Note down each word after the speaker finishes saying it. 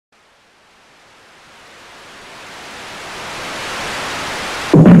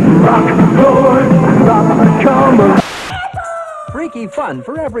Freaky fun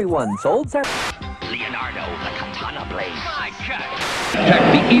for everyone. Sold separately. Leonardo, the katana blade.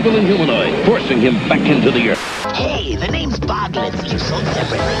 Attack the evil Inhumanoid, forcing him back into the earth. Hey, the name's Boglins. You sold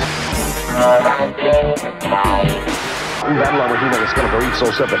separately. Battle Armor He-Man and Skeletor each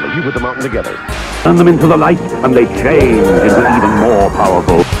sold separately. You put them out together. Turn them into the light, and they change into even more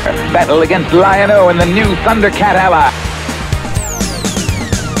powerful. Battle against Lion-O and the new Thundercat ally.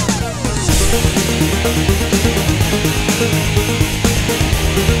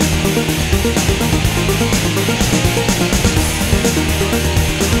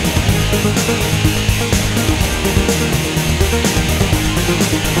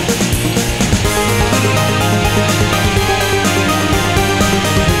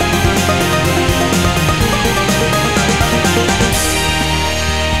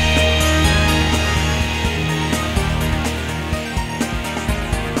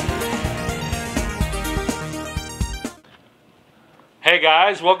 Hey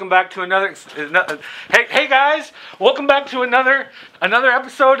guys, welcome back to another. Hey guys, welcome back to another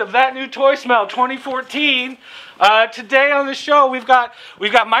episode of That New Toy Smell 2014. Today on the show we've got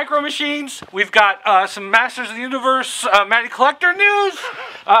Micro Machines, we've got some Masters of the Universe Matty Collector news,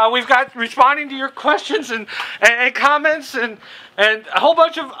 we've got responding to your questions and comments and a whole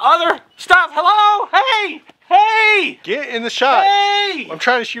bunch of other stuff. Hello, hey, get in the shot. Hey, I'm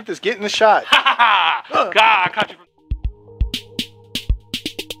trying to shoot this. Get in the shot. God, I caught you.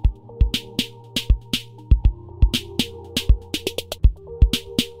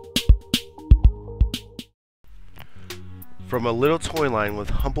 From a little toy line with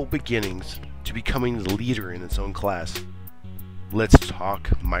humble beginnings to becoming the leader in its own class, let's talk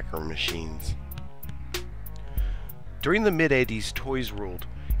Micro Machines. During the mid-80s, toys ruled,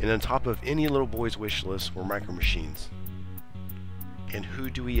 and on top of any little boy's wish list were Micro Machines. And who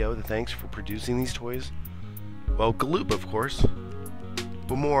do we owe the thanks for producing these toys? Well, Galoob, of course.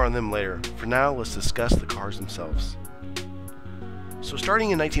 But more on them later. For now, let's discuss the cars themselves. So starting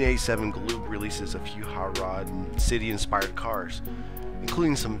in 1987, Galoob releases a few hot rod and city-inspired cars,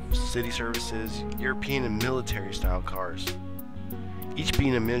 including some city services, European and military style cars, each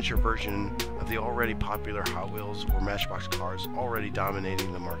being a miniature version of the already popular Hot Wheels or Matchbox cars already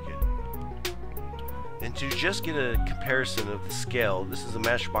dominating the market. And to just get a comparison of the scale, this is a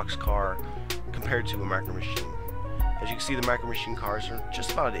Matchbox car compared to a Micro Machine. As you can see, the Micro Machine cars are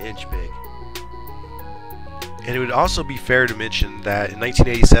just about an inch big. And it would also be fair to mention that in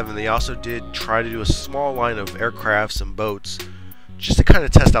 1987 they also did try to do a small line of aircrafts and boats just to kind of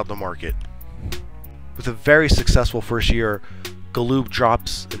test out the market. With a very successful first year, Galoob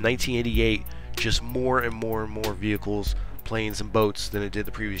drops in 1988 just more and more and more vehicles, planes and boats than it did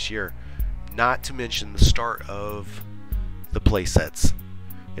the previous year. Not to mention the start of the playsets.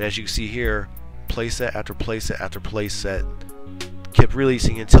 And as you can see here, playset after playset after playset kept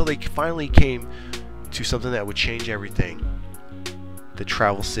releasing until they finally came to something that would change everything. The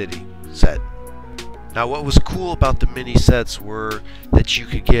Travel City set. Now what was cool about the mini sets were that you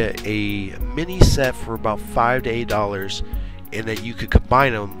could get a mini set for about $5 to $8 and that you could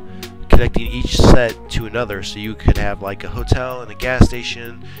combine them, connecting each set to another, so you could have like a hotel and a gas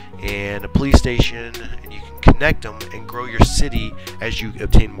station and a police station, and you can connect them and grow your city as you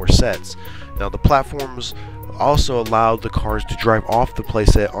obtain more sets. Now the platforms also allowed the cars to drive off the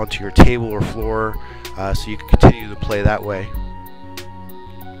playset onto your table or floor, so you can continue to play that way.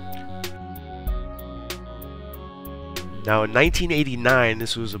 Now in 1989,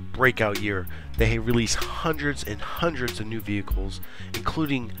 this was a breakout year. They released hundreds and hundreds of new vehicles,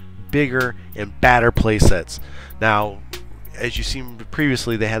 including bigger and badder playsets. Now, as you've seen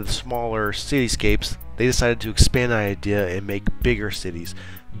previously, they had the smaller cityscapes. They decided to expand that idea and make bigger cities,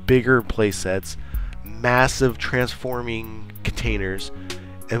 bigger playsets, massive transforming containers,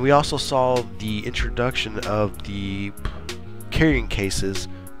 and we also saw the introduction of the carrying cases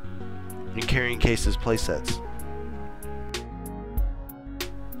and carrying cases playsets.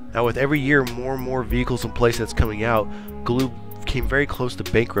 Now with every year more and more vehicles and playsets coming out, Galoob came very close to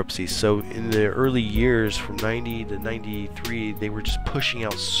bankruptcy. So in the early years from 90 to 93, they were just pushing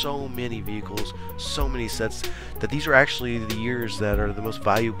out so many vehicles, so many sets, that these are actually the years that are the most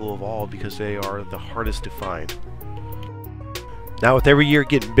valuable of all because they are the hardest to find. Now with every year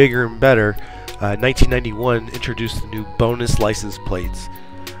getting bigger and better, 1991 introduced the new bonus license plates.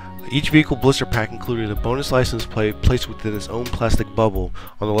 Each vehicle blister pack included a bonus license plate placed within its own plastic bubble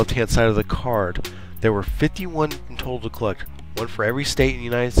on the left hand side of the card. There were 51 in total to collect, one for every state in the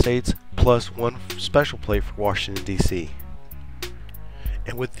United States, plus one special plate for Washington, D.C.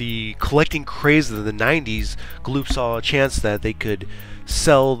 And with the collecting craze of the 90s, Galoob saw a chance that they could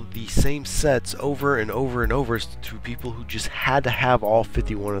sell the same sets over and over and over to people who just had to have all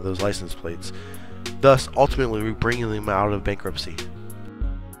 51 of those license plates, thus ultimately bringing them out of bankruptcy.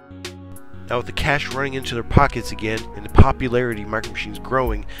 Now with the cash running into their pockets again and the popularity of Micro Machines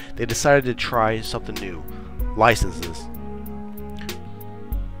growing, they decided to try something new: licenses.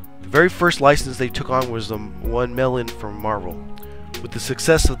 The very first license they took on was the one mail-in from Marvel. With the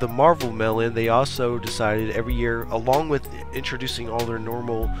success of the Marvel mail-in, they also decided every year, along with introducing all their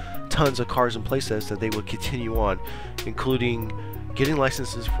normal tons of cars and playsets, that they would continue on, including getting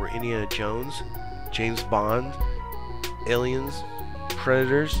licenses for Indiana Jones, James Bond, Aliens,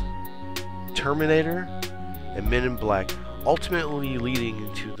 Predators, Terminator, and Men in Black, ultimately leading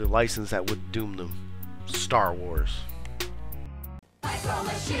into the license that would doom them: Star Wars. Micro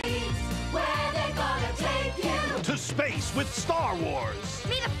Machines, where they gonna take you? To space with Star Wars.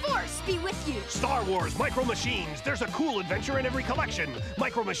 May the Force be with you. Star Wars Micro Machines. There's a cool adventure in every collection.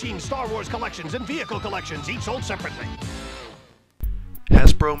 Micro Machines Star Wars collections and vehicle collections, each sold separately.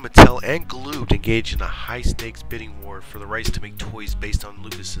 Hasbro, Mattel, and Galoob engaged in a high-stakes bidding war for the rights to make toys based on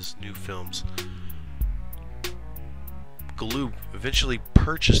Lucas's new films. Galoob eventually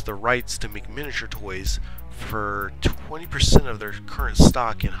purchased the rights to make miniature toys for 20% of their current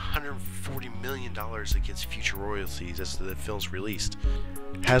stock and $140 million against future royalties as the films released.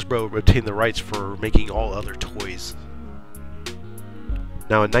 Hasbro obtained the rights for making all other toys.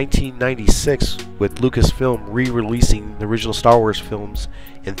 Now in 1996, with Lucasfilm re-releasing the original Star Wars films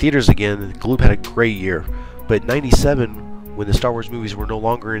in theaters again, Galoob had a great year. But in 97, when the Star Wars movies were no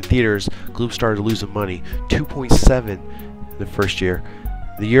longer in theaters, Galoob started losing money, $2.7 in the first year.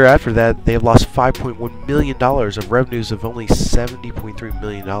 The year after that, they have lost $5.1 million of revenues of only $70.3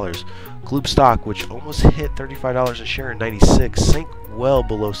 million. Galoob stock, which almost hit $35 a share in 96, sank well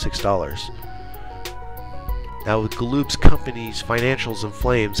below $6. Now with Galoob's company's financials in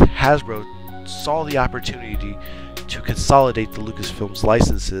flames, Hasbro saw the opportunity to consolidate the Lucasfilm's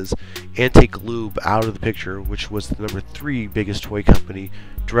licenses and take Galoob out of the picture, which was the number 3 biggest toy company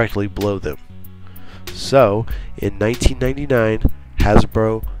directly below them. So, in 1999,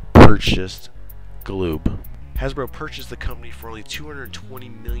 Hasbro purchased Galoob. Hasbro purchased the company for only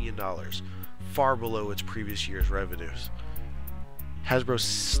 $220 million, far below its previous year's revenues. Hasbro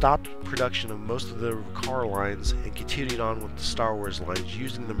stopped production of most of the car lines and continued on with the Star Wars lines,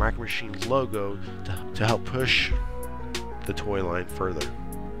 using the Micro Machines logo to help push the toy line further.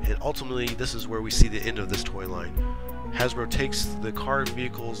 And ultimately, this is where we see the end of this toy line. Hasbro takes the car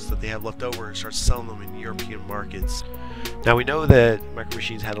vehicles that they have left over and starts selling them in European markets. Now we know that Micro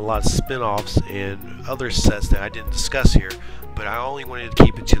Machines had a lot of spin-offs and other sets that I didn't discuss here, but I only wanted to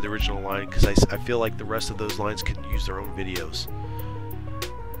keep it to the original line because I feel like the rest of those lines can use their own videos.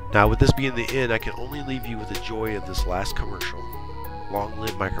 Now with this being the end, I can only leave you with the joy of this last commercial. Long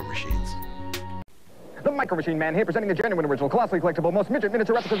live Micro Machines. The Micro Machine Man here, presenting the genuine, original, colossally collectible, most miniature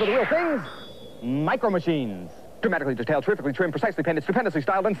replicas of the real things. Micro Machines. Dramatically detailed, terrifically trimmed, precisely painted, stupendously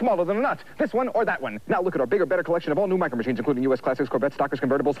styled, and smaller than a nut. This one or that one. Now look at our bigger, better collection of all new Micro Machines, including U.S. classics, Corvettes, Stockers,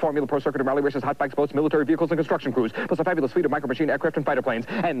 convertibles, Formula, Pro Circuit, and rally races, hot bikes, boats, military vehicles, and construction crews. Plus a fabulous fleet of Micro Machine aircraft and fighter planes.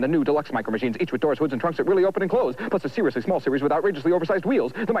 And the new deluxe Micro Machines, each with doors, hoods, and trunks that really open and close. Plus a seriously small series with outrageously oversized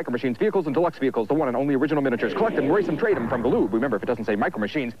wheels. The Micro Machines vehicles and deluxe vehicles, the one and only original miniatures. Collect them, race them, trade them from Galoob. Remember, if it doesn't say Micro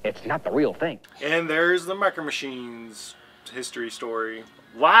Machines, it's not the real thing. And there's the Micro Machines history story.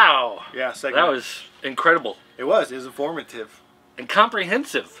 Wow. Yeah, segment. That was incredible. It was informative. And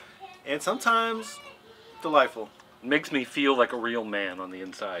comprehensive. And sometimes delightful. Makes me feel like a real man on the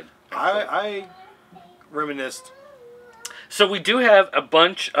inside. I reminisced. So we do have a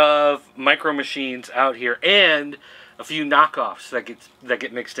bunch of Micro Machines out here and a few knockoffs that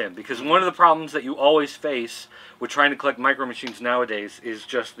get mixed in. Because one of the problems that you always face with trying to collect Micro Machines nowadays is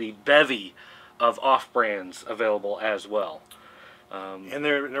just the bevy of off-brands available as well. And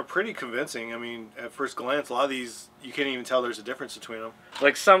they're pretty convincing. I mean, at first glance, a lot of these, you can't even tell there's a difference between them.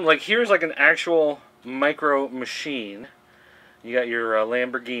 Like here's like an actual Micro Machine. You got your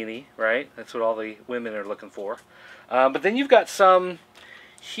Lamborghini, right? That's what all the women are looking for. But then you've got some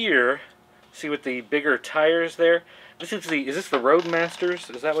here. See with the bigger tires there? Is this the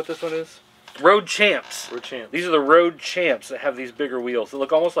Roadmasters? Is that what this one is? Road Champs. Road Champs. These are the Road Champs that have these bigger wheels. They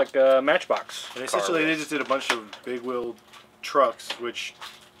look almost like a Matchbox. And essentially, they just did a bunch of big wheel trucks, which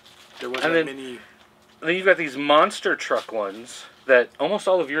there wasn't many. And then you've got these monster truck ones that almost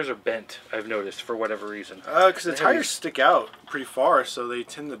all of yours are bent, I've noticed, for whatever reason. Because the tires stick out pretty far, so they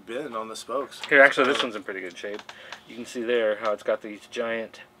tend to bend on the spokes. Here, actually, this one's in pretty good shape. You can see there how it's got these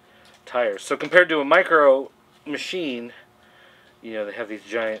giant tires. So compared to a Micro Machine, You know, they have these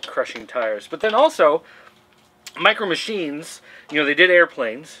giant crushing tires. But then also, Micro Machines, you know, they did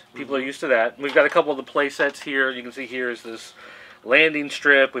airplanes. People are used to that. We've got a couple of the play sets here. You can see here is this landing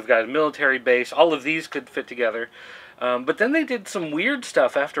strip. We've got a military base. All of these could fit together. But then they did some weird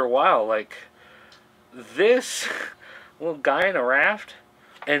stuff after a while, like this little guy in a raft,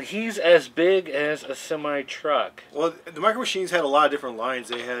 and he's as big as a semi-truck. Well, the Micro Machines had a lot of different lines.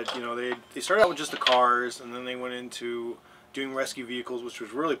 They had, you know, they started out with just the cars, and then they went into doing rescue vehicles, which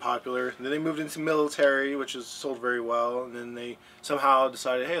was really popular. And then they moved into military, which is sold very well. And then they somehow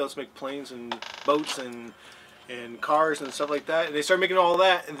decided, hey, let's make planes and boats and cars and stuff like that. And they started making all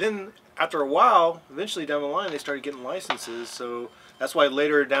that. And then after a while, eventually down the line, they started getting licenses. So that's why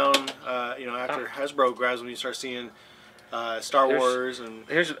later down, you know, after Hasbro grabs, when you start seeing Star Wars and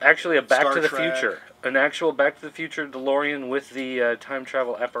here's actually a Back Star to the Trek. Future, an actual Back to the Future DeLorean with the time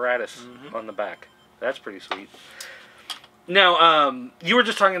travel apparatus on the back. That's pretty sweet. Now, you were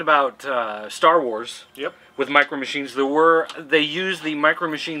just talking about Star Wars. Yep. With Micro Machines, they used the Micro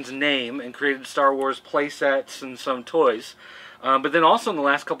Machines name and created Star Wars play sets and some toys. But then also in the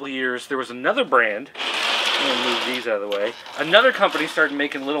last couple of years, there was another brand. I'm going to move these out of the way. Another company started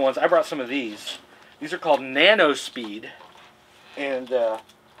making little ones. I brought some of these. These are called Nano Speed. And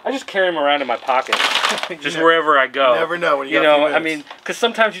I just carry them around in my pocket, just wherever I go. You never know when you got a know, few I minutes. mean, because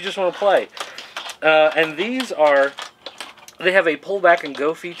sometimes you just want to play. And these are, they have a pull back and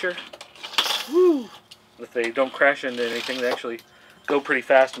go feature. Woo! If they don't crash into anything, they actually go pretty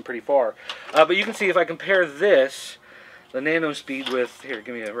fast and pretty far. But you can see if I compare this, the Nano Speed with, here,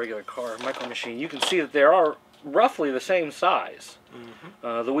 give me a regular car, Micro Machine, you can see that they are roughly the same size.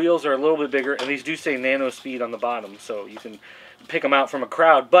 The wheels are a little bit bigger, and these do say Nano Speed on the bottom, so you can pick them out from a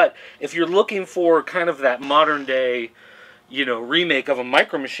crowd. But if you're looking for kind of that modern day, you know, remake of a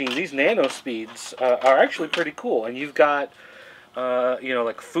Micro Machine, these Nano Speeds are actually pretty cool. And you've got, you know,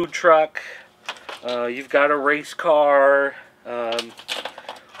 like a food truck, you've got a race car,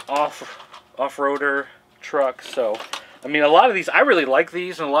 off-roader truck. So, I mean, a lot of these, I really like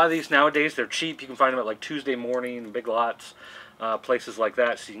these, and a lot of these nowadays, they're cheap. You can find them at like Tuesday Morning, Big Lots, places like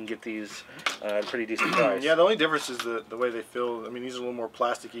that, so you can get these at a pretty decent price. Yeah, the only difference is the way they feel. I mean, these are a little more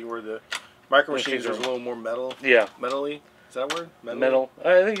plasticky, where the Micro Machines are a little more metal. Yeah. Metally. Is that a word? Metal.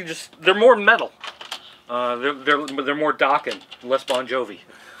 I think they're more metal. They're more Dokken, less Bon Jovi.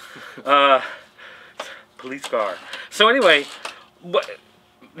 Police car. So anyway,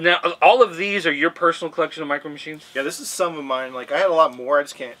 now all of these are your personal collection of Micro Machines? Yeah, this is some of mine. Like, I had a lot more. I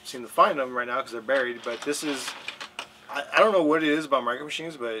just can't seem to find them right now because they're buried. But this is, I don't know what it is about Micro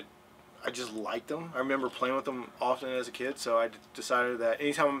Machines, but I just liked them. I remember playing with them often as a kid, so I decided that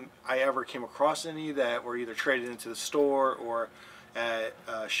anytime I ever came across any that were either traded into the store or at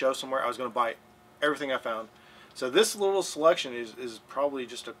a show somewhere, I was going to buy everything I found. So this little selection is probably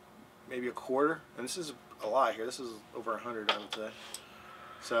just maybe a quarter, and this is a lot here. This is over 100, I would say.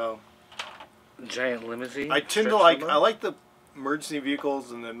 So giant limousine. I tend to like the emergency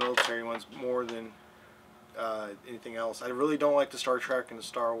vehicles and the military ones more than anything else. I really don't like the Star Trek and the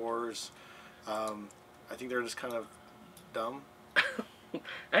Star Wars. I think they're just kind of dumb.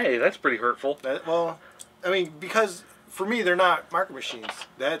 Hey, that's pretty hurtful. Well, I mean, because for me, they're not Micro Machines.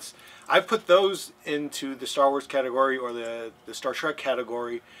 I put those into the Star Wars category or the Star Trek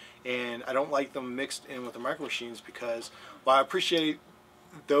category, and I don't like them mixed in with the Micro Machines because while I appreciate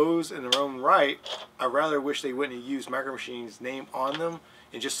those in their own right, I rather wish they wouldn't have used Micro Machines' name on them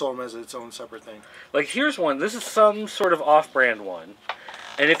and just sold them as its own separate thing. Like, here's one. This is some sort of off-brand one.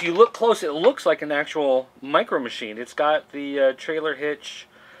 And if you look close, it looks like an actual Micro Machine. It's got the trailer hitch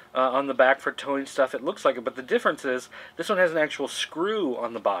on the back for towing stuff. It looks like it, but the difference is this one has an actual screw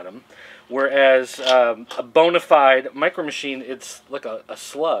on the bottom, whereas a bona fide Micro Machine, it's like a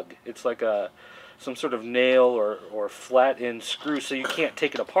slug. It's like some sort of nail or flat-end screw, so you can't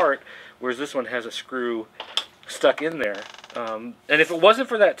take it apart, whereas this one has a screw stuck in there. And if it wasn't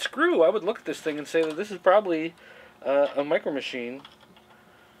for that screw, I would look at this thing and say that this is probably a Micro Machine.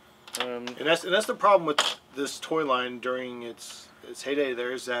 And that's the problem with this toy line during its heyday.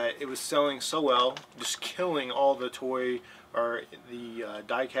 There is that it was selling so well, just killing all the toy or the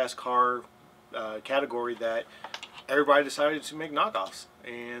die-cast car category, that everybody decided to make knockoffs,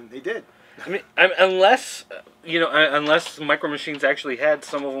 and they did. I mean, unless unless Micro Machines actually had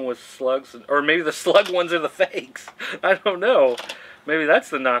some of them with slugs, or maybe the slug ones are the fakes. I don't know. Maybe that's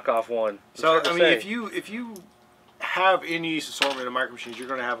the knockoff one. So I mean, if you have any assortment of Micro Machines, you're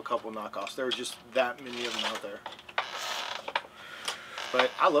going to have a couple of knockoffs. There are just that many of them out there. But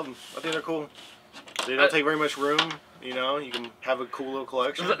I love them. I think they're cool. They don't take very much room. You know, you can have a cool little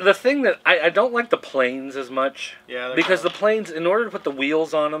collection. The thing that I don't like the planes as much. Yeah. Because the planes, in order to put the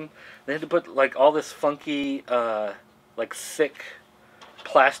wheels on them, they had to put like all this funky, like thick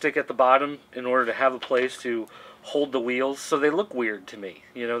plastic at the bottom in order to have a place to hold the wheels. So they look weird to me.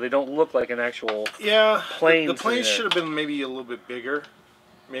 You know, they don't look like an actual plane. The planes should have been maybe a little bit bigger.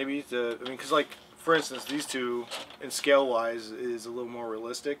 Maybe because like for instance, these two in scale wise is a little more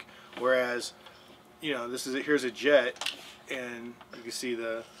realistic, whereas. You know, here's a jet, and you can see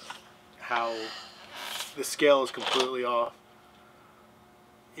how the scale is completely off.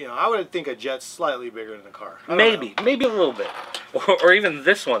 You know, I would think a jet's slightly bigger than a car. Maybe a little bit, or even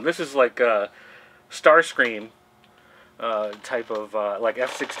this one. This is like a Starscream type of like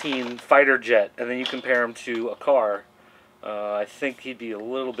F-16 fighter jet, and then you compare him to a car. I think he'd be a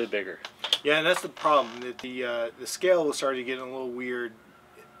little bit bigger. Yeah, and that's the problem. That the scale was starting to get a little weird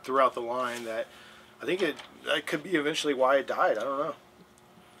throughout the line. That I think that could be eventually why it died. I don't know.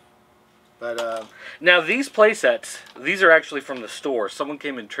 But now these play sets, these are actually from the store. Someone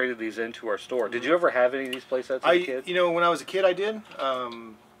came and traded these into our store. Did you ever have any of these play sets as a kid? You know, when I was a kid, I did.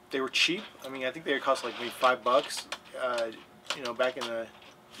 They were cheap. I mean, I think they cost like maybe $5. You know, back in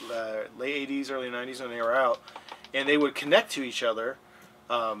the late '80s, early '90s when they were out, and they would connect to each other.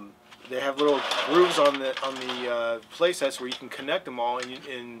 They have little grooves on the play sets where you can connect them all,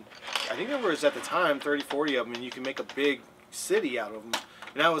 and I think there was at the time 30, 40 of them, and you can make a big city out of them.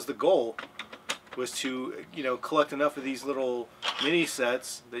 And that was the goal, was to collect enough of these little mini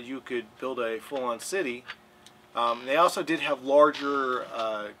sets that you could build a full-on city. They also did have larger,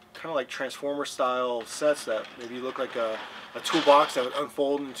 kind of like Transformer style sets that maybe look like a toolbox that would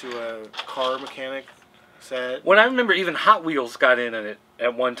unfold into a car mechanic set. When I remember even Hot Wheels got in on it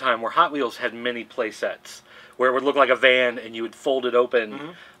at one time, where Hot Wheels had mini play sets, where it would look like a van and you would fold it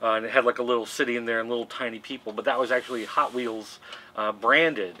open, and it had like a little city in there and little tiny people, but that was actually Hot Wheels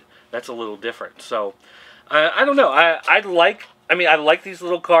branded. That's a little different. So I don't know. I like these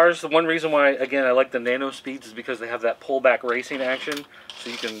little cars. The one reason why, again, I like the Nano Speeds is because they have that pullback racing action, so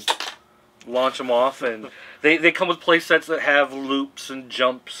you can launch them off, and they come with play sets that have loops and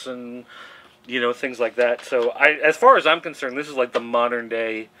jumps and things like that. So as far as I'm concerned, this is like the modern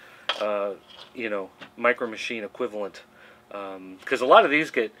day, Micro Machine equivalent. Because a lot of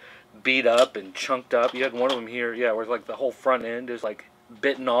these get beat up and chunked up. You had one of them here, where like the whole front end is like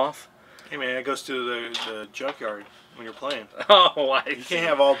bitten off. Hey man, it goes to the junkyard when you're playing. Oh, I see. You can't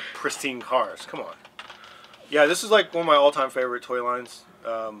have all pristine cars. Come on. Yeah, this is like one of my all-time favorite toy lines.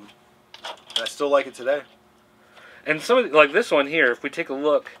 And I still like it today. And some of like this one here, if we take a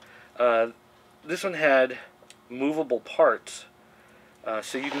look, this one had movable parts.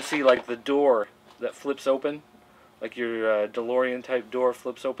 So you can see like the door that flips open, like your DeLorean type door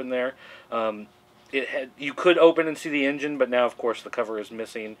flips open there. You could open and see the engine, but now of course the cover is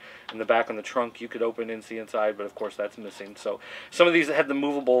missing. In the back on the trunk you could open and see inside, but of course that's missing. So some of these had the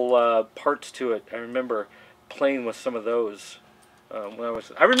movable parts to it. I remember playing with some of those when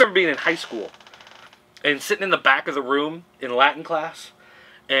I remember being in high school and sitting in the back of the room in Latin class.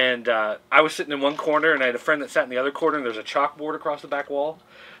 And I was sitting in one corner, and I had a friend that sat in the other corner, and there's a chalkboard across the back wall.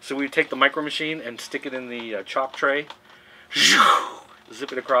 So we'd take the Micro Machine and stick it in the chalk tray,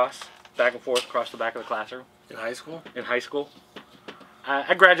 zip it across, back and forth across the back of the classroom. In high school? In high school.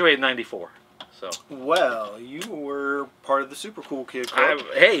 I graduated in '94. So. Well, you were part of the super cool kid club.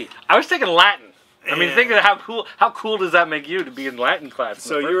 Hey, I was taking Latin. I mean, think of how cool does that make you to be in Latin class?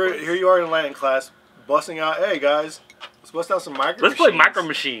 So here you are in Latin class, busting out, hey guys, let's bust out some Micro Machines. Let's play Micro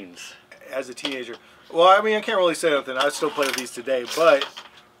Machines. As a teenager. Well, I mean, I can't really say nothing. I still play with these today, but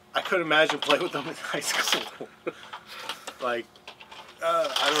I couldn't imagine playing with them in high school. Like,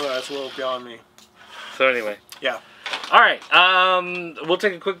 I don't know, that's a little beyond me. So anyway. Yeah. All right, we'll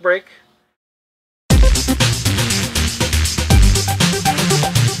take a quick break.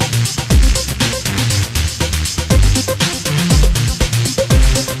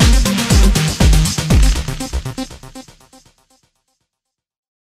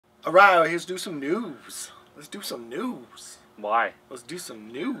 Alright, let's do some news. Let's do some news. Why? Let's do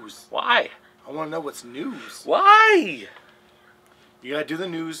some news. Why? I want to know what's news. Why? You gotta do the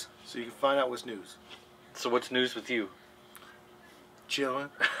news so you can find out what's news. So what's news with you? Chilling.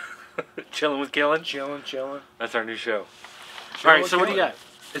 Chilling with Killen? Chilling. That's our new show. Alright, so what do you got?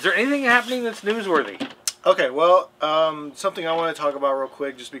 Is there anything happening that's newsworthy? Okay, well, something I want to talk about real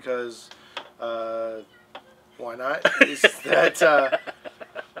quick just because, why not, is that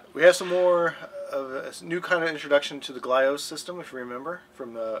we have some more of a new kind of introduction to the Glyos system, if you remember,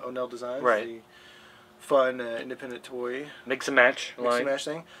 from the O'Neill Designs. Right. The fun, independent toy. Mix and match line. Mix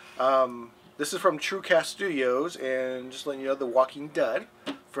and match thing. This is from TrueCast Studios, and just letting you know, the Walking Dud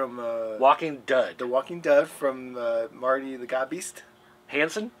from Walking Dud. The Walking Dud from Marty the God Beast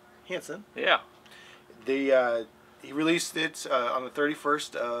Hanson? Yeah. He released it on the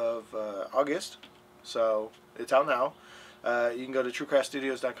 31st of August, so it's out now. You can go to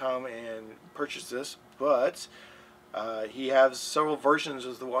TrueCastStudios.com and purchase this, but he has several versions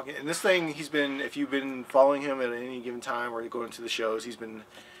of the Walking. And this thing, if you've been following him at any given time or going to the shows, he's been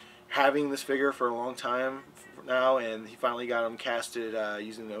having this figure for a long time now, and he finally got them casted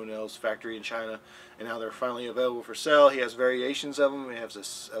using the O'Neill's factory in China, and now they're finally available for sale. He has variations of them. He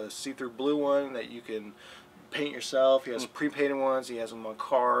has a see-through blue one that you can paint yourself. He has pre-painted ones. He has them on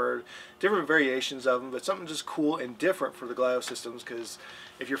card. Different variations of them, but something just cool and different for the Glio systems, because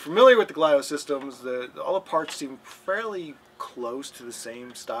if you're familiar with the Glio systems, all the parts seem fairly close to the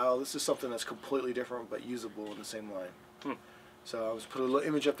same style. This is something that's completely different but usable in the same line. So I'll just put a little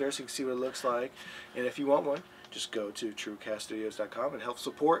image up there so you can see what it looks like. And if you want one, just go to TrueCastStudios.com and help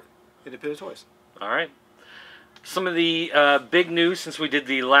support independent toys. All right. Some of the big news since we did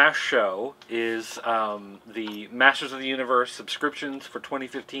the last show is the Masters of the Universe subscriptions for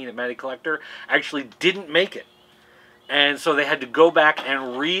 2015 at Matty Collector actually didn't make it. And so they had to go back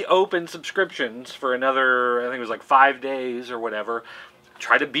and reopen subscriptions for another, I think it was like 5 days or whatever.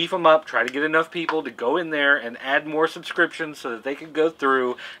 Try to beef them up, try to get enough people to go in there and add more subscriptions so that they could go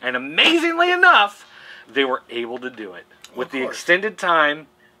through. And amazingly enough, they were able to do it. With the extended time,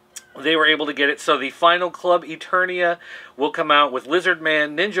 they were able to get it. So the final Club Eternia will come out with Lizard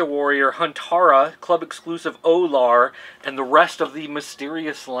Man, Ninja Warrior, Huntara, Club exclusive Olar, and the rest of the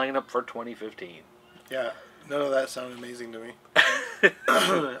mysterious lineup for 2015. Yeah, none of that sounded amazing to me.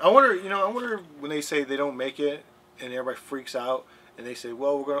 I wonder when they say they don't make it and everybody freaks out and they say,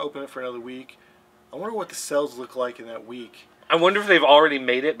 well, we're going to open it for another week. I wonder what the sales look like in that week. I wonder if they've already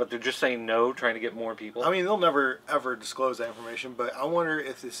made it, but they're just saying no, trying to get more people. I mean, they'll never, ever disclose that information, but I wonder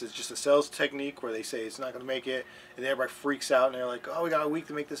if this is just a sales technique where they say it's not going to make it, and then everybody freaks out, and they're like, oh, we got a week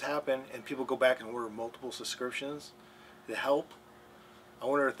to make this happen, and people go back and order multiple subscriptions to help. I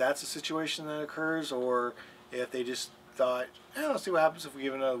wonder if that's a situation that occurs, or if they just thought, let's see what happens if we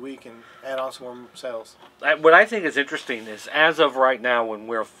give it another week and add on some more sales. What I think is interesting is, as of right now when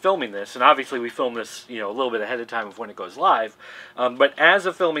we're filming this, and obviously we film this a little bit ahead of time of when it goes live, but as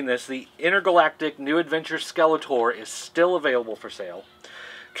of filming this, the Intergalactic New Adventure Skeletor is still available for sale.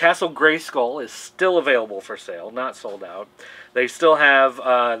 Castle Grayskull is still available for sale, not sold out. They still have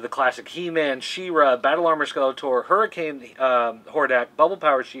the classic He-Man, She-Ra, Battle Armor Skeletor, Hurricane Hordak, Bubble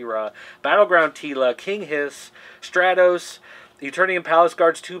Power She-Ra, Battleground Tila, King Hiss, Stratos, Eternian Palace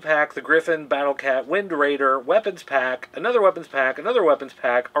Guards 2-pack, the Griffin, Battle Cat, Wind Raider, Weapons Pack, another Weapons Pack, another Weapons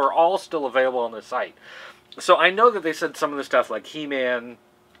Pack are all still available on the site. So I know that they said some of the stuff like He-Man,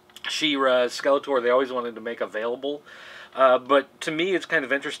 She-Ra, Skeletor, they always wanted to make available. But to me, it's kind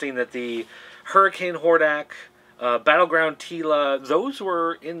of interesting that the Hurricane Hordak, Battleground Tila, those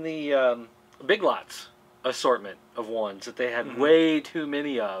were in the Big Lots assortment of ones that they had way too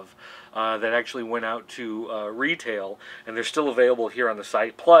many of that actually went out to retail, and they're still available here on the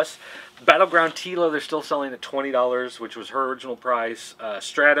site. Plus, Battleground Tila, they're still selling at $20, which was her original price.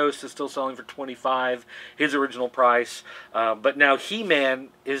 Stratos is still selling for $25, his original price. But now He-Man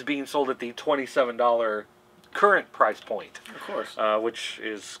is being sold at the $27 current price point. Of course. Which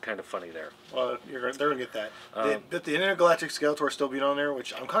is kind of funny there. Well, they're going to get that. But the Intergalactic Skeletor still being on there,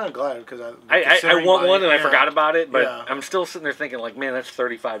 which I'm kind of glad, because I want one and I forgot about it, but I'm still sitting there thinking, like, man, that's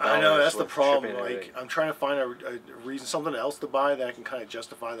 $35. I know, that's the problem. Like, I'm trying to find a reason, something else to buy that I can kind of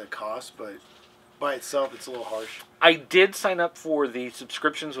justify the cost, but by itself, it's a little harsh. I did sign up for the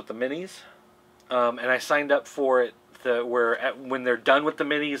subscriptions with the minis, and I signed up for it when they're done with the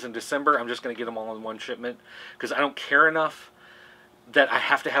minis in December, I'm just going to get them all in one shipment, because I don't care enough that I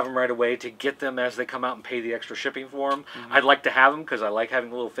have to have them right away to get them as they come out and pay the extra shipping for them. I'd like to have them because I like having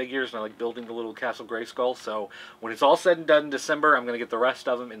the little figures and I like building the little Castle Grayskull. So when it's all said and done in December, I'm going to get the rest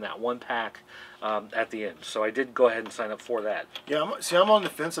of them in that one pack at the end. So I did go ahead and sign up for that. Yeah, I'm on the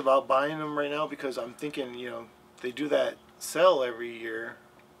fence about buying them right now, because I'm thinking, they do that sale every year,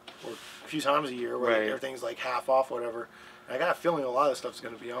 or a few times a year, where everything's like half off, whatever. And I got a feeling a lot of stuff's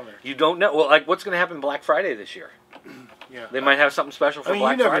going to be on there. You don't know. Well, like, what's going to happen Black Friday this year? Yeah, they might have something special for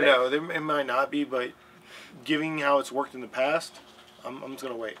Black Friday. You never know. It might not be, but given how it's worked in the past, I'm just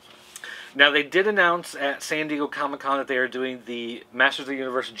going to wait. Now, they did announce at San Diego Comic-Con that they are doing the Masters of the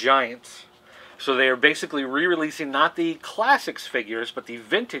Universe Giants. So they are basically re-releasing not the classics figures, but the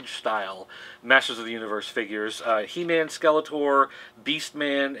vintage-style Masters of the Universe figures. He-Man, Skeletor,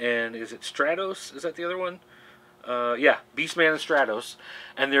 Beastman, and is it Stratos? Is that the other one? Yeah, Beastman and Stratos,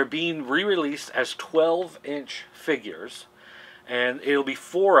 and they're being re-released as 12-inch figures, and it'll be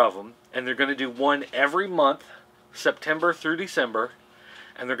 4 of them, and they're going to do one every month, September through December,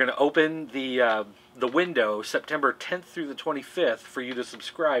 and they're going to open the window September 10th through the 25th for you to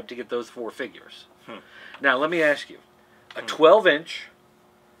subscribe to get those 4 figures. Now, let me ask you, a 12-inch,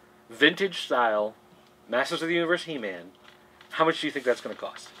 vintage-style Masters of the Universe He-Man, how much do you think that's going to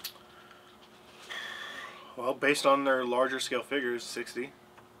cost? Well, based on their larger scale figures, 60.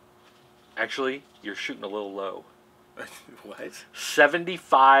 Actually, you're shooting a little low. What?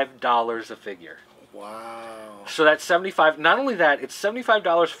 $75 a figure. Wow. So that's $75. Not only that, it's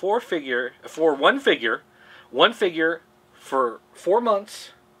 $75 for one figure for 4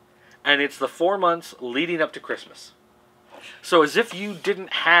 months, and it's the 4 months leading up to Christmas. So as if you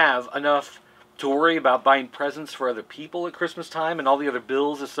didn't have enough to worry about buying presents for other people at Christmas time and all the other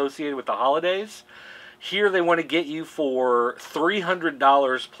bills associated with the holidays, here they want to get you for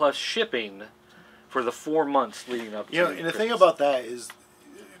 $300 plus shipping for the 4 months leading up to You know, and the Christmas. thing about that is,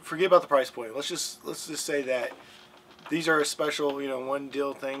 forget about the price point. Let's just say that these are special, one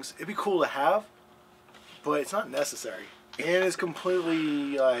deal things. It'd be cool to have, but it's not necessary. And it's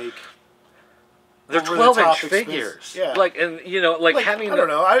completely like they're over the top 12-inch figures. Yeah, Like, and having I don't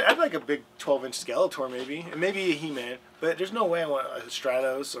know. I'd like a big 12-inch Skeletor maybe, and maybe a He-Man. But there's no way I want a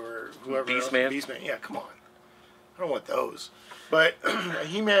Stratos or whoever. Beastman. Beastman. Yeah, come on. I don't want those. But a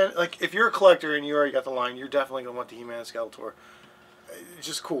He-Man, like if you're a collector and you already got the line, you're definitely gonna want the He-Man and Skeletor. It's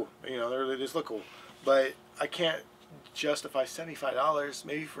just cool. They just look cool. But I can't justify $75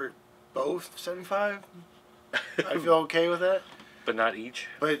 maybe for both. 75. I feel okay with that. But not each.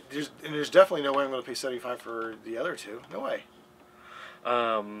 But there's definitely no way I'm going to pay $75 for the other two. No way.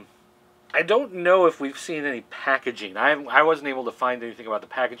 I don't know if we've seen any packaging. I wasn't able to find anything about the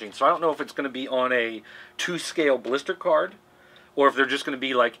packaging, so I don't know if it's going to be on a 2-scale blister card, or if they're just going to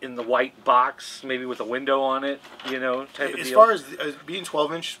be like in the white box, maybe with a window on it, type of deal. As far as being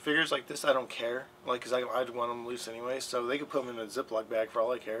 12-inch figures like this, I don't care. Like, because I'd want them loose anyway, so they could put them in a Ziploc bag for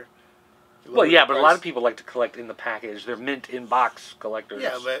all I care. Well, yeah, but a lot of people like to collect in the package. They're mint in box collectors.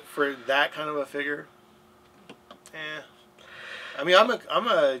 Yeah, but for that kind of a figure, I mean, I'm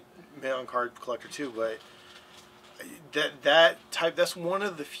a mail-in card collector too, but that's one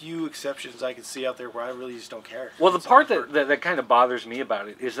of the few exceptions I can see out there where I really just don't care. Well, the part that kind of bothers me about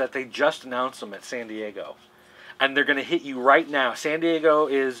it is that they just announced them at San Diego, and they're going to hit you right now. San Diego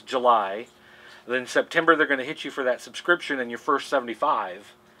is July, then September they're going to hit you for that subscription and your first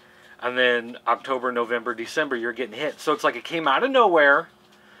 75. And then October, November, December, you're getting hit. So it's like it came out of nowhere.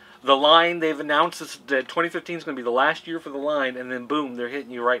 The line, they've announced that 2015 is going to be the last year for the line, and then boom, they're hitting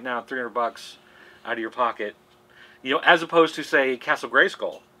you right now, $300 out of your pocket. As opposed to, say, Castle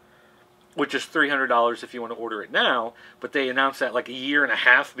Grayskull, which is $300 if you want to order it now, but they announced that like a year and a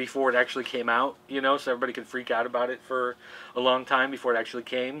half before it actually came out, so everybody could freak out about it for a long time before it actually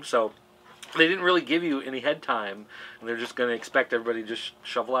came. So they didn't really give you any head time, and they're just going to expect everybody to just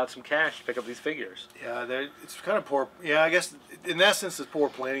shovel out some cash to pick up these figures. Yeah, it's kind of poor. Yeah, I guess in that sense it's poor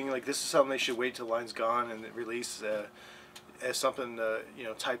planning. Like, this is something they should wait till the line's gone and release as something to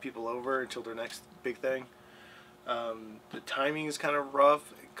tie people over until their next big thing. The timing is kind of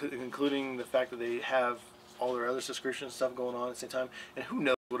rough, including the fact that they have all their other subscription stuff going on at the same time, and who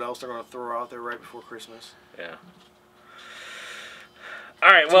knows what else they're going to throw out there right before Christmas. Yeah. All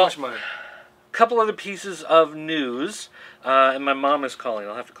right. Too much money. Couple other pieces of news, and my mom is calling.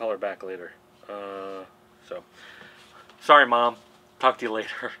 I'll have to call her back later. So, sorry, Mom. Talk to you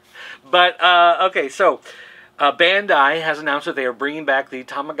later. But, okay, so Bandai has announced that they are bringing back the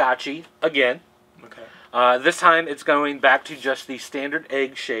Tamagotchi again. Okay. This time it's going back to just the standard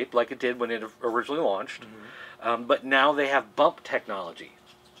egg shape like it did when it originally launched. Mm-hmm. But now they have bump technology.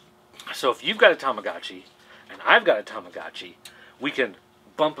 So if you've got a Tamagotchi and I've got a Tamagotchi, we can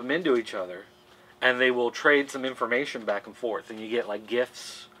bump them into each other, and they will trade some information back and forth, and you get like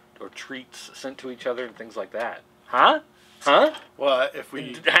gifts or treats sent to each other and things like that. Huh? Well, if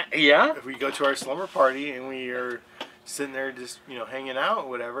we if we go to our slumber party and we are sitting there just hanging out or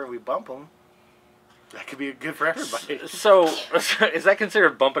whatever, we bump them. That could be good for everybody. So, is that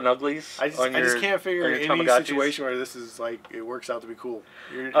considered bumping uglies? I just can't figure any situation where this is like it works out to be cool.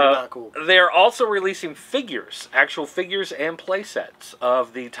 You're not cool. They are also releasing figures, actual figures and play sets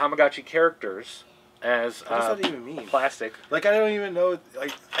of the Tamagotchi characters as What does that even mean? plastic. Like, I don't even know.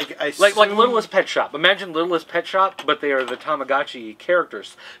 Like Littlest Pet Shop. Imagine Littlest Pet Shop, but they are the Tamagotchi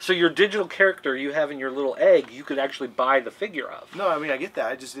characters. So your digital character you have in your little egg, you could actually buy the figure of. No, I mean, I get that.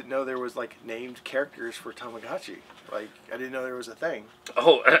 I just didn't know there was, like, named characters for Tamagotchi. Like, I didn't know there was a thing.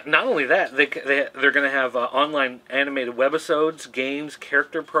 Oh, not only that, they're going to have online animated webisodes, games,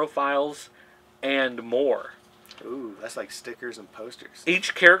 character profiles, and more. Ooh, that's like stickers and posters.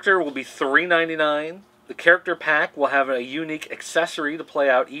 Each character will be $3.99. The character pack will have a unique accessory to play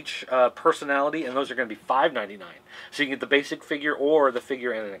out each personality, and those are going to be $5.99. So you can get the basic figure or the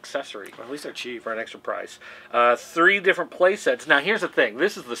figure and an accessory. Well, at least they're cheap. For an extra price. 3 different play sets. Now, here's the thing.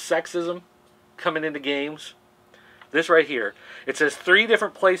 This is the sexism coming into games. This right here. It says 3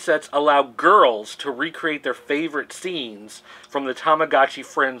 different play sets allow girls to recreate their favorite scenes from the Tamagotchi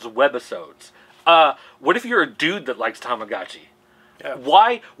Friends webisodes. What if you're a dude that likes Tamagotchi? Yeah.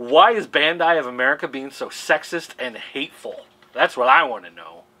 Why is Bandai of America being so sexist and hateful? That's what I want to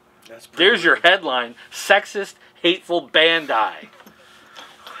know. There's your headline: sexist, hateful Bandai.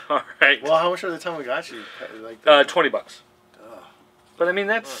 All right. Well, how much are the Tamagotchi? Like $20. But I mean,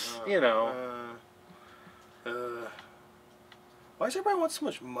 that's you know. Why does everybody want so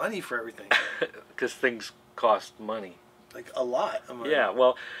much money for everything? Because things cost money. Like a lot of money. Yeah,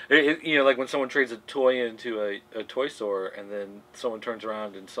 well, you know, like when someone trades a toy into a toy store and then someone turns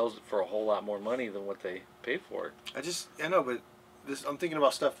around and sells it for a whole lot more money than what they paid for it. I know, but I'm thinking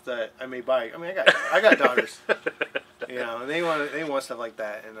about stuff that I may buy. I mean, I got daughters, you know, and they want stuff like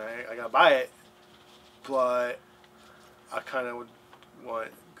that, and I gotta buy it, but I kind of would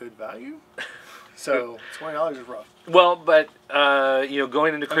want good value. So $20 is rough. Well, but you know,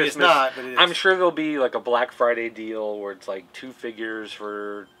 going into Christmas, it's not, but it is. I'm sure there'll be like a Black Friday deal where it's like 2 figures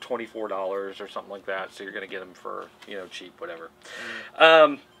for $24 or something like that. So you're gonna get them for cheap, whatever.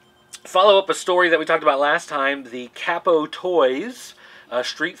 Follow up a story that we talked about last time: the Capo Toys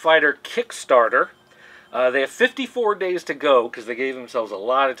Street Fighter Kickstarter. They have 54 days to go because they gave themselves a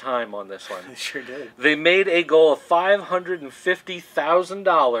lot of time on this one. They sure did. They made a goal of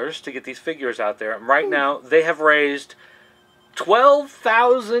 $550,000 to get these figures out there. And right now, they have raised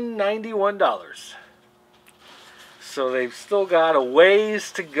 $12,091. So they've still got a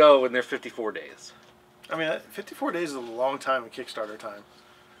ways to go in their 54 days. I mean, 54 days is a long time in Kickstarter time.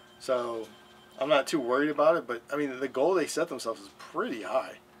 So I'm not too worried about it. But, I mean, the goal they set themselves is pretty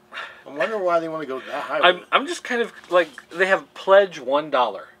high. I'm wondering why they want to go that high. I'm just kind of like, they have pledge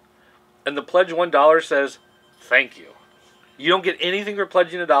 $1, and the pledge $1 says thank you. You don't get anything for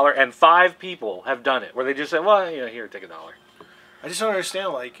pledging $1, and 5 people have done it where they just say, well, here, take $1. I just don't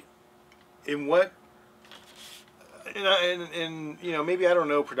understand, like, in what, and maybe I don't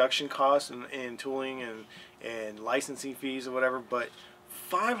know production costs and tooling and licensing fees or whatever, but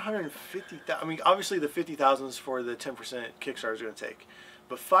 $550,000. I mean, obviously the $50,000 is for the 10% Kickstarter is going to take.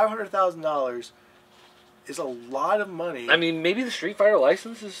 But $500,000 is a lot of money. I mean, maybe the Street Fighter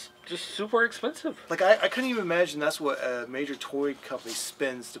license is just super expensive. Like, I couldn't even imagine that's what a major toy company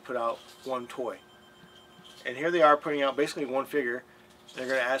spends to put out one toy. And here they are putting out basically one figure. They're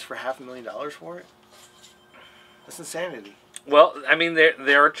going to ask for $500,000 for it? That's insanity. Well, I mean,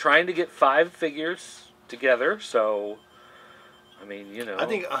 they're trying to get 5 figures together, so, I mean, I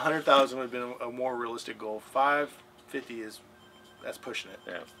think $100,000 would have been a more realistic goal. $550,000 that's pushing it.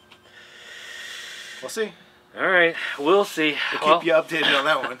 Yeah. We'll see. All right, we'll see. We'll keep you updated on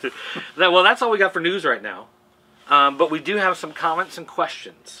that one. Well, that's all we got for news right now. But we do have some comments and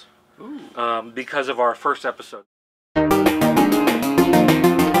questions. Because of our first episode.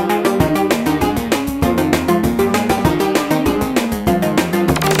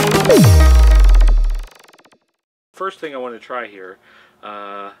 First thing I want to try here,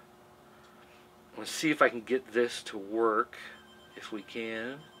 let's see if I can get this to work. If we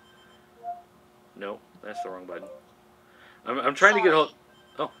can. No, that's the wrong button. I'm trying to get hold.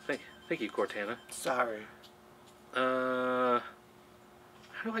 Oh, thank you, Cortana. Sorry. How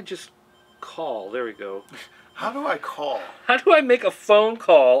do I just call? There we go. How do I call? How do I make a phone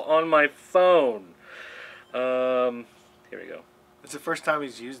call on my phone? Here we go. It's the first time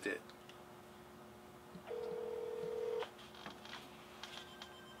he's used it.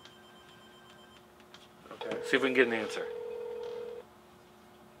 Okay. See if we can get an answer.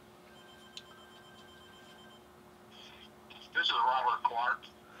 This is Robert Clark.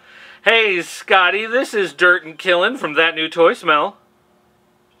 Hey, Scotty, this is Dirt and Killen from That New Toy Smell.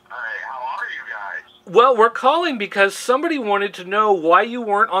 Hey, how are you guys? Well, we're calling because somebody wanted to know why you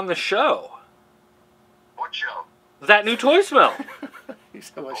weren't on the show. What show? That New Toy Smell. You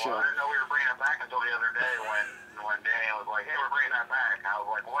said what Well, show? I didn't know we were bringing it back until the other day when Danny was like, hey, we're bringing that back. I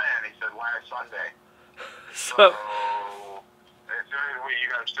was like, when? He said, last Sunday. So, as soon as you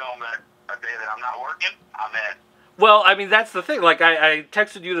guys film it a day that I'm not working, I'm in. well, I mean, that's the thing. Like, I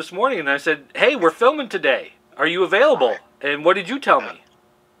texted you this morning and I said, hey, we're filming today. Are you available? And what did you tell me?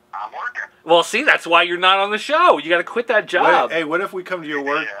 I'm working. Well, see, that's why you're not on the show. You got to quit that job. Hey, what if we come to your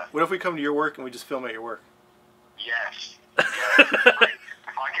work? Yeah. What if we come to your work and we just film at your work? Yes. Yes. If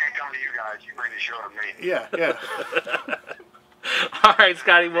I can't come to you guys, you bring the show to me. Yeah, yeah. All right,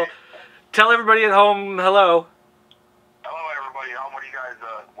 Scotty. Well, tell everybody at home hello. Hello, everybody. What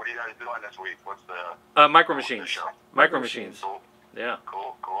are you guys doing this week? What's the Micro what's the Machines. show? Micro Machines. Cool. Yeah.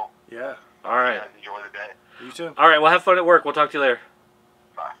 Cool. Cool. Yeah. All right. You guys enjoy the day. You too. All right. Well, have fun at work. We'll talk to you later.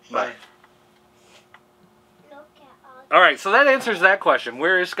 Bye. Bye. All right. So that answers that question.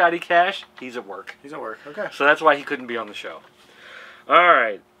 Where is Scotty Cash? He's at work. He's at work. Okay. So that's why he couldn't be on the show. All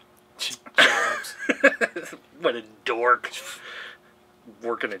right. Jobs. What a dork.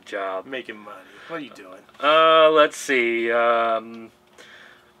 Working a job. Making money. What are you doing? Let's see.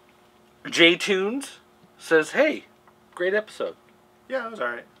 J Tunes says, "Hey, great episode." Yeah, it was all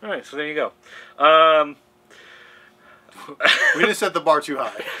right. All right, so there you go. We didn't set the bar too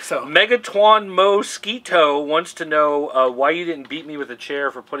high. So Megatron Mosquito wants to know why you didn't beat me with a chair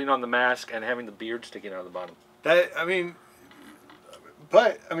for putting on the mask and having the beard sticking out of the bottom. If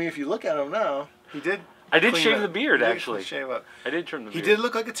you look at him now, he did. I did clean shave up. the beard, He did actually. shave up. I did trim the beard. He did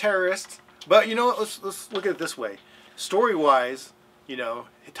look like a terrorist, but you know what? Let's look at it this way. Story-wise, you know,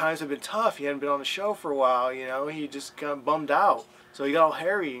 times have been tough. He hadn't been on the show for a while. You know, he just got bummed out, so he got all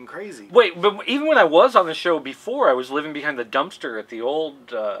hairy and crazy. Wait, but even when I was on the show before, I was living behind the dumpster at the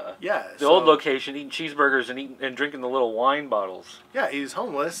old old location, eating cheeseburgers and drinking the little wine bottles. Yeah, he's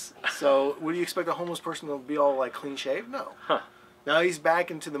homeless. So, would you expect a homeless person to be all like clean shaved? No. Huh. Now he's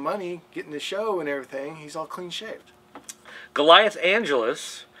back into the money, getting the show and everything. He's all clean shaved. Goliath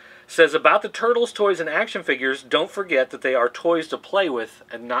Angelus says about the Turtles toys and action figures, don't forget that they are toys to play with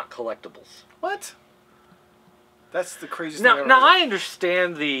and not collectibles. What? That's the craziest Now, thing I've now ever heard. I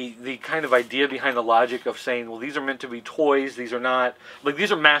understand the kind of idea behind the logic of saying, well, these are meant to be toys. These are not, like,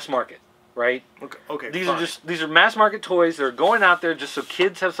 these are mass market, right? Okay. These fine. are mass market toys. They're going out there just so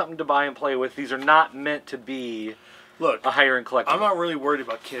kids have something to buy and play with. These are not meant to be a higher end collectible. I'm not really worried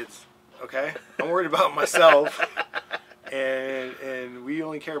about kids, okay? I'm worried about myself, and we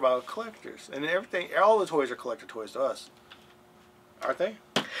only care about collectors. And everything, all the toys are collector toys to us. Aren't they?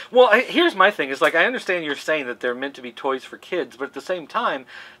 Well, here's my thing. Is like, I understand you're saying that they're meant to be toys for kids, but at the same time,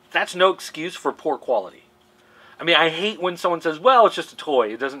 that's no excuse for poor quality. I mean, I hate when someone says, well, it's just a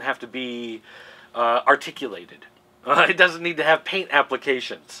toy. It doesn't have to be articulated. It doesn't need to have paint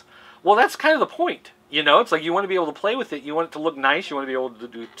applications. Well, that's kind of the point. You know, it's like you want to be able to play with it. You want it to look nice. You want to be able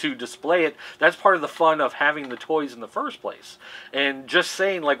to display it. That's part of the fun of having the toys in the first place. And just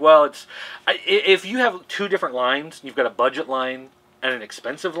saying, like, well, it's... If you have two different lines, you've got a budget line and an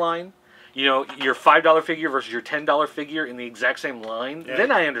expensive line, you know, your $5 figure versus your $10 figure in the exact same line,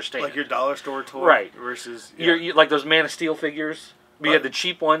 then I understand. Like your dollar store toy right. versus... You like those Man of Steel figures. We had the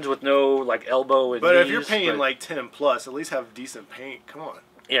cheap ones with no, like, elbow and But knees, if you're paying, like, 10 plus, at least have decent paint. Come on.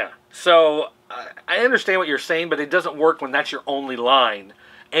 Yeah. So, I understand what you're saying, but it doesn't work when that's your only line,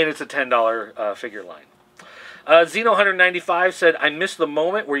 and it's a $10 figure line. Zeno195 said, I missed the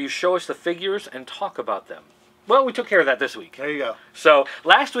moment where you show us the figures and talk about them. Well, we took care of that this week. There you go. So,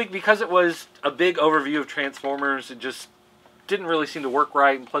 last week, because it was a big overview of Transformers, it just didn't really seem to work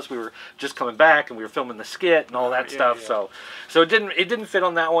right, and plus we were just coming back and we were filming the skit and all that stuff. Yeah. So it didn't fit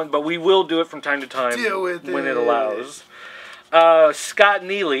on that one, but we will do it from time to time when it allows. Scott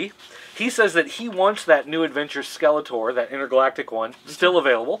Neely, he says that he wants that New Adventure Skeletor, that intergalactic one, still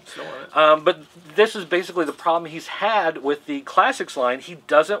available. But this is basically the problem he's had with the Classics line. He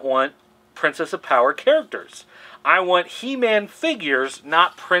doesn't want Princess of Power characters. I want He-Man figures,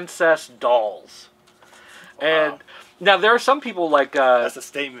 not princess dolls. Wow. And now there are some people like that's a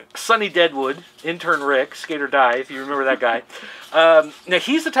statement. Sonny Deadwood, intern Rick, Skate or Die, if you remember that guy. Now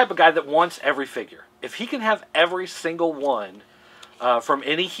he's the type of guy that wants every figure. If he can have every single one from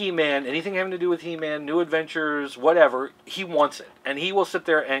any He-Man, anything having to do with He-Man, New Adventures, whatever, he wants it. And he will sit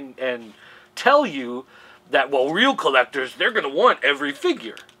there and tell you that, well, real collectors, they're going to want every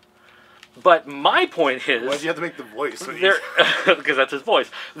figure. But my point is... Why do you have to make the voice? Because that's his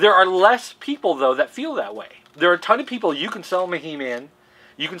voice. There are less people, though, that feel that way. There are a ton of people, you can sell them a He-Man,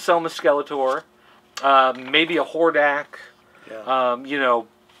 you can sell them a Skeletor, maybe a Hordak, you know,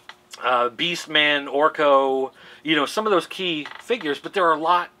 Beastman, Orko, you know, some of those key figures, but there are a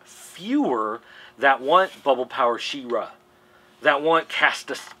lot fewer that want Bubble Power She-Ra, that want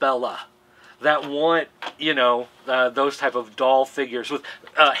Castaspella, that want, you know, those type of doll figures with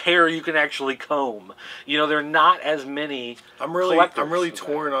hair you can actually comb. You know, there are not as many. I'm really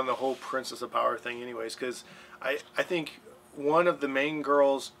torn on the whole Princess of Power thing, anyways, because I think one of the main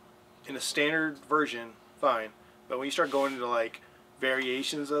girls in a standard version, fine, but when you start going into like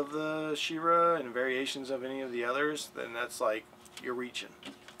variations of the She-Ra and variations of any of the others, then that's like you're reaching.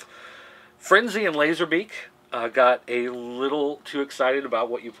 Frenzy and Laserbeak got a little too excited about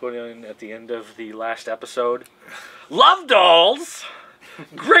what you put in at the end of the last episode. Love Dolls!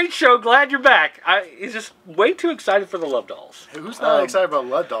 Great show, glad you're back. He's just way too excited for the Love Dolls. Who's not excited about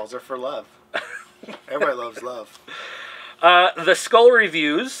Love Dolls? They're for love. Everybody loves love. The Skull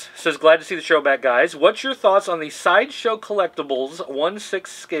Reviews says, glad to see the show back, guys. What's your thoughts on the Sideshow Collectibles 1/6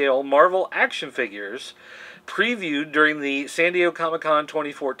 scale Marvel action figures previewed during the San Diego Comic-Con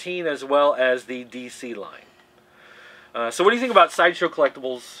 2014 as well as the DC line? So what do you think about Sideshow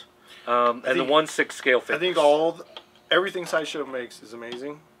Collectibles and the 1/6 scale figures? I think everything Sideshow makes is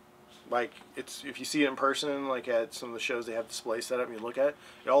amazing. Like, if you see it in person, like at some of the shows they have display set up and you look at it,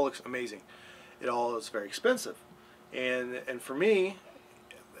 it all looks amazing. It all is very expensive. And for me,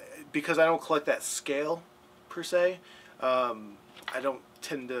 because I don't collect that scale per se, I don't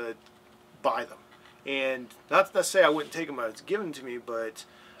tend to buy them. And not to say I wouldn't take them as it's given to me, but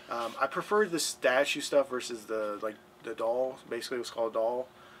I prefer the statue stuff versus the doll. Basically, it was called a doll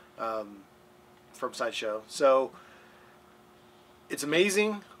from Sideshow. So it's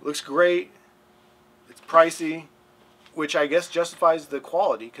amazing, looks great, it's pricey, which I guess justifies the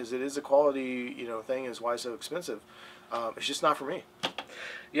quality, because it is a quality, you know, thing, is why it's so expensive. It's just not for me.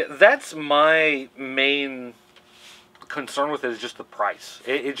 Yeah, that's my main concern with it, is just the price.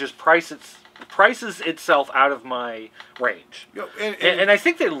 It just prices itself out of my range. You know, and I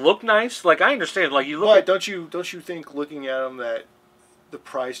think they look nice. Like, I understand. Like, you look at, don't you think looking at them that the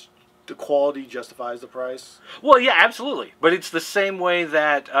price, the quality justifies the price? Well, yeah, absolutely. But it's the same way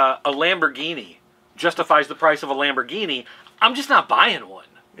that a Lamborghini justifies the price of a Lamborghini. I'm just not buying one.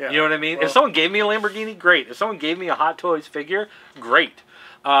 Yeah. You know what I mean? Well, if someone gave me a Lamborghini, great. If someone gave me a Hot Toys figure, great.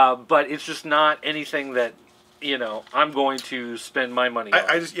 But it's just not anything that, you know, I'm going to spend my money on.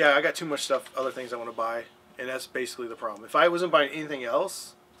 I got too much stuff, other things I want to buy, and that's basically the problem. If I wasn't buying anything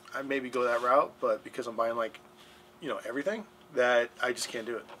else, I'd maybe go that route, but because I'm buying, like, you know, everything, that I just can't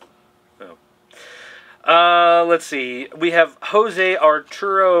do it. Oh. Let's see. We have Jose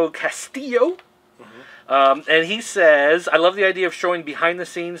Arturo Castillo. And he says, I love the idea of showing behind the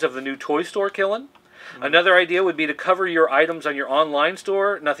scenes of the new toy store, Killen. Another idea would be to cover your items on your online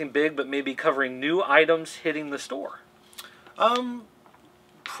store. Nothing big, but maybe covering new items hitting the store.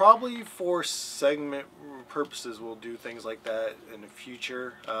 Probably for segment purposes, we'll do things like that in the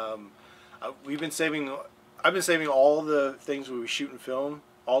future. I've been saving all the things we shoot and film,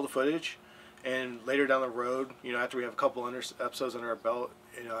 all the footage, and later down the road, you know, after we have a couple episodes under our belt,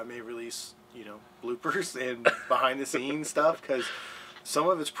 you know, I may release, you know, bloopers and behind the scenes stuff, because some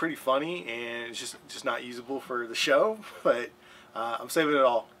of it's pretty funny and it's just not usable for the show, but I'm saving it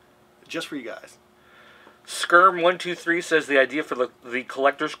all just for you guys. Skirm123 says the idea for the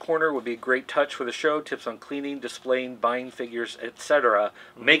collector's corner would be a great touch for the show. Tips on cleaning, displaying, buying figures, etc.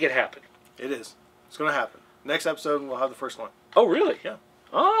 Make it happen. It is. It's going to happen. Next episode, we'll have the first one. Oh, really? Yeah.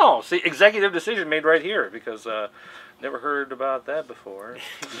 Oh, see, executive decision made right here, because never heard about that before.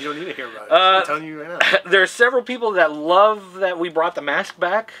 You don't need to hear about it. I'm telling you right now. There are several people that love that we brought the mask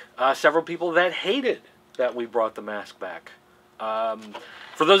back. Several people that hated that we brought the mask back.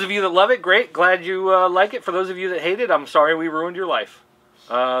 For those of you that love it, great. Glad you like it. For those of you that hate it, I'm sorry we ruined your life.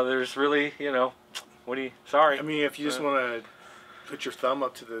 There's really, you know, sorry. I mean, if you just want to put your thumb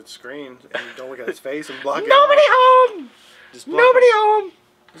up to the screen and don't look at his face and block it. Nobody home! Nobody home!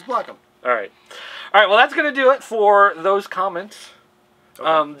 Just block him. All right. All right, well, that's going to do it for those comments.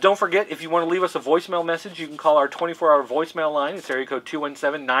 Okay. Don't forget, if you want to leave us a voicemail message, you can call our 24-hour voicemail line. It's area code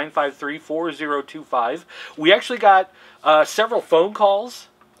 217-953-4025. We actually got several phone calls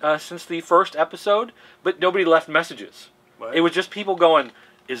since the first episode, but nobody left messages. What? It was just people going,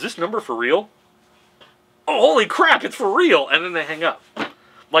 is this number for real? Oh, holy crap, it's for real! And then they hang up.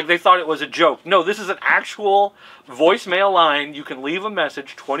 Like they thought it was a joke. No, this is an actual voicemail line. You can leave a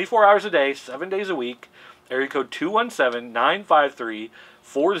message 24 hours a day, 7 days a week. Area code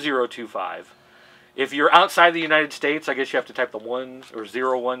 217-953-4025. If you're outside the United States, I guess you have to type the 1 or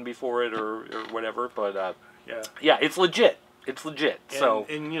 01 before it or whatever. But yeah, it's legit. It's legit.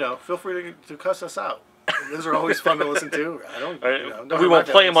 And you know, feel free to cuss us out. Those are always fun to listen to. We won't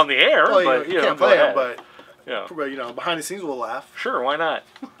play them on the air, well, but you can't play them. But yeah, you know, behind the scenes we'll laugh. Sure, why not?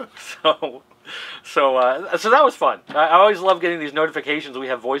 So that was fun. I always love getting these notifications. We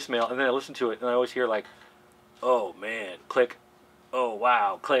have voicemail, and then I listen to it, and I always hear like, Oh man, click. Oh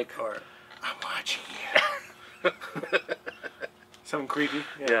wow, click. Or I'm watching you. Something creepy.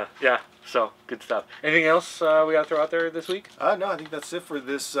 Yeah. So, good stuff. Anything else we got to throw out there this week? No, I think that's it for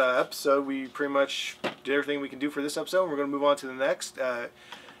this episode. We pretty much did everything we can do for this episode. We're going to move on to the next.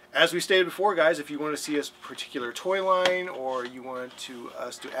 As we stated before, guys, if you want to see a particular toy line, or you want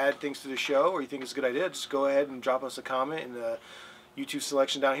us to add things to the show, or you think it's a good idea, just go ahead and drop us a comment in the YouTube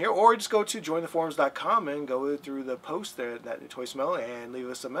selection down here, or just go to jointheforums.com and go through the post there, that Toy Smell, and leave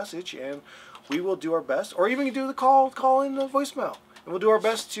us a message, and we will do our best, or even do the call in the voicemail, and we'll do our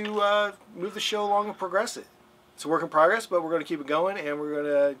best to move the show along and progress it. It's a work in progress, but we're going to keep it going, and we're going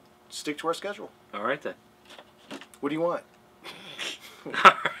to stick to our schedule. All right, then. What do you want?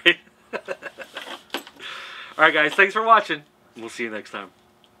 All right. All right, guys. Thanks for watching. We'll see you next time.